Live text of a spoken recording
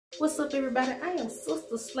What's up, everybody? I am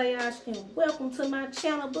Sister Slayosh and welcome to my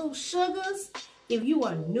channel, Boo Sugars. If you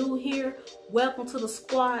are new here, welcome to the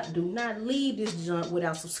squad. Do not leave this junk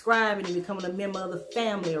without subscribing and becoming a member of the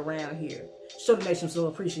family around here. Show the nation some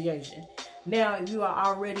appreciation. Now, if you are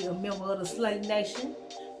already a member of the Slay Nation,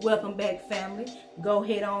 welcome back, family. Go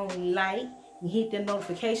ahead on and like and hit the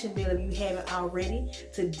notification bell if you haven't already.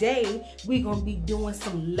 Today, we're going to be doing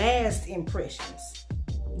some last impressions.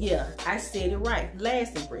 Yeah, I said it right.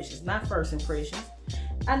 Last impressions, not first impressions.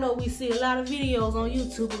 I know we see a lot of videos on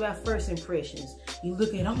YouTube about first impressions. You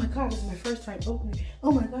look at, oh my God, this is my first time opening.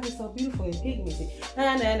 Oh my God, it's so beautiful and pigmented.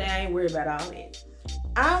 Nah, I ain't worried about all that.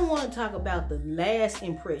 I want to talk about the last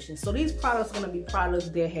impression. So these products are going to be products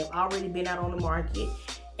that have already been out on the market.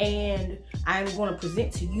 And I'm going to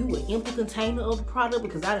present to you an empty container of the product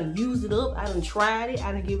because I done used it up. I done tried it.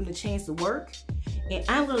 I done given it a chance to work. And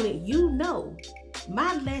I'm going to let you know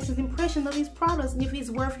my lasting impression of these products and if it's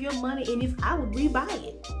worth your money and if I would rebuy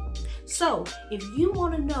it. So if you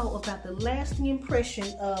want to know about the lasting impression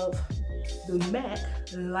of the MAC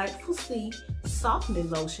Lightful Softening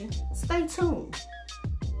Lotion, stay tuned.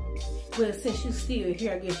 Well, since you're still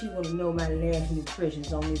here, I guess you want to know my lasting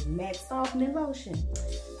impressions on this MAC Softening Lotion.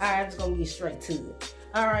 Alright, I'm just going to get straight to it.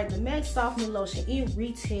 Alright, the MAC Softening Lotion, it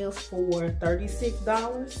retails for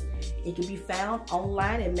 $36. It can be found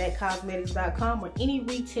online at MACcosmetics.com or any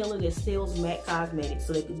retailer that sells MAC Cosmetics.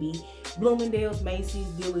 So they could be Bloomingdale's, Macy's,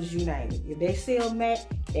 Dillard's, you name it. If they sell MAC,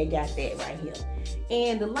 they got that right here.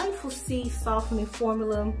 And the Lightful Softening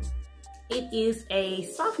Formula, it is a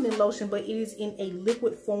softening lotion, but it is in a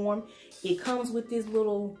liquid form. It comes with this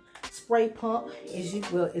little spray pump.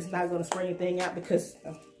 Well, it's not going to spray anything out because,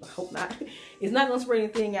 I hope not. It's not going to spray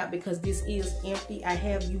anything out because this is empty. I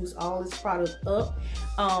have used all this product up.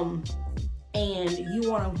 And you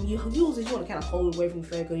want to use it, you want to kind of hold it away from the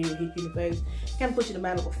face because it'll hit you in the face. Kind of put you in the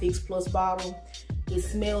amount of a Fix Plus bottle. It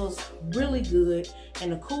smells really good.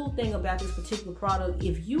 And the cool thing about this particular product,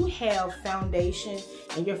 if you have foundation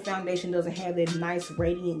and your foundation doesn't have that nice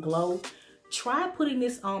radiant glow, try putting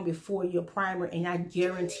this on before your primer and I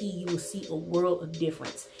guarantee you will see a world of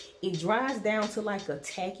difference. It dries down to like a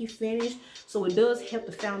tacky finish, so it does help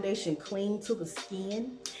the foundation cling to the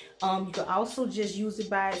skin. You can also just use it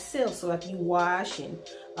by itself, so like you wash and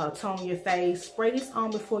tone your face, spray this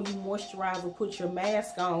on before you moisturize or put your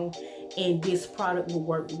mask on, and this product will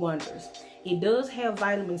work wonders. It does have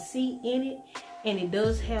vitamin C in it, and it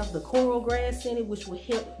does have the coral grass in it, which will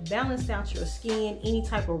help balance out your skin, any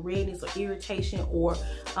type of redness or irritation or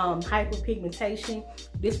hyperpigmentation.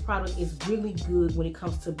 This product is really good when it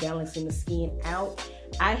comes to balancing the skin out.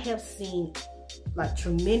 I have seen like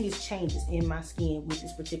tremendous changes in my skin with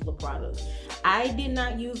this particular product. I did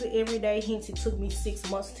not use it every day, hence it took me 6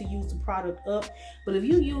 months to use the product up. But if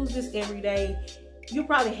you use this every day, you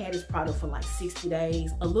probably had this product for like 60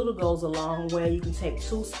 days. A little goes a long way. You can take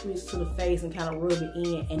 2 spritz to the face and kind of rub it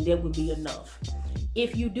in, and that would be enough.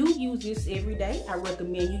 If you do use this every day, I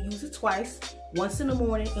recommend you use it twice, once in the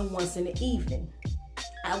morning and once in the evening.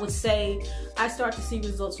 I would say I start to see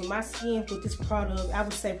results with my skin with this product, I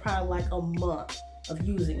would say probably like a month of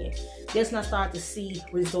using it. That's when I start to see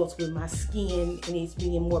results with my skin and it's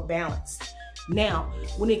being more balanced. Now,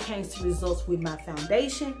 when it came to results with my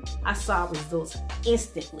foundation, I saw results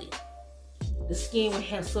instantly. The skin would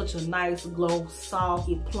have such a nice glow, soft,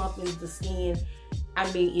 it plumpens the skin. I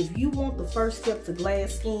mean, if you want the first step to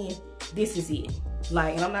glass skin, this is it.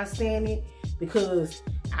 Like, and I'm not saying it because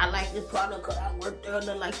I like this product because I worked there or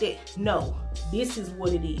nothing like that. No, this is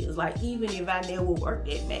what it is. Like, even if I never worked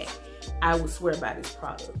at MAC, I would swear by this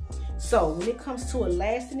product. So, when it comes to a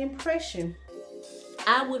lasting impression,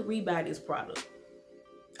 I would rebuy this product.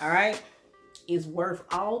 Alright? It's worth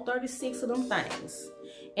all 36 of them things.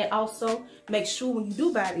 And also, make sure when you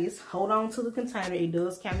do buy this, hold on to the container. It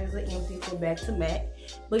does count as an empty for back to MAC.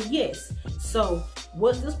 But yes, so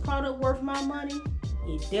was this product worth my money?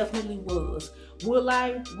 It definitely was. Will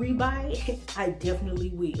I rebuy it? I definitely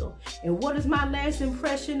will. And what is my last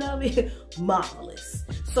impression of it? Marvelous.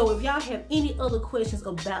 So if y'all have any other questions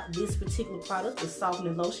about this particular product, the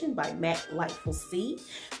Softening Lotion by MAC Lightful C,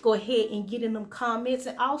 go ahead and get in them comments.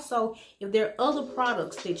 And also, if there are other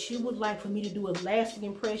products that you would like for me to do a lasting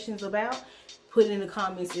impressions about, put it in the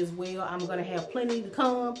comments as well. I'm going to have plenty to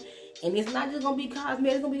come. And it's not just going to be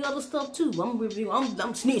cosmetics, it's going to be other stuff too. I'm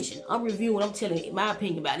snitching. I'm reviewing, I'm telling my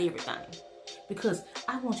opinion about everything. Because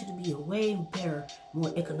I want you to be a way better,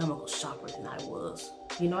 more economical shopper than I was.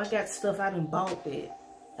 You know, I got stuff I done bought that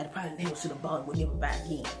I probably never should have bought and would never buy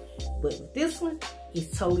again. But with this one,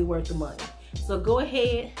 it's totally worth the money. So go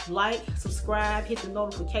ahead, like, subscribe, hit the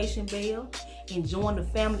notification bell. and join the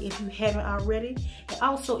family if you haven't already. And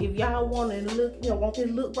also, if y'all want to look, want this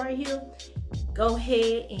look right here, go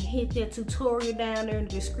ahead and hit that tutorial down there in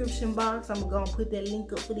the description box. I'm gonna put that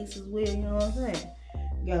link up for this as well. You know what I'm saying?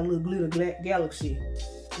 Got a little glitter galaxy.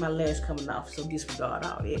 My lash coming off, so disregard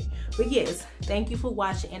all that. But yes, thank you for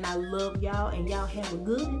watching, and I love y'all, and y'all have a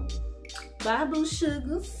good one. Bye, boo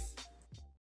sugars.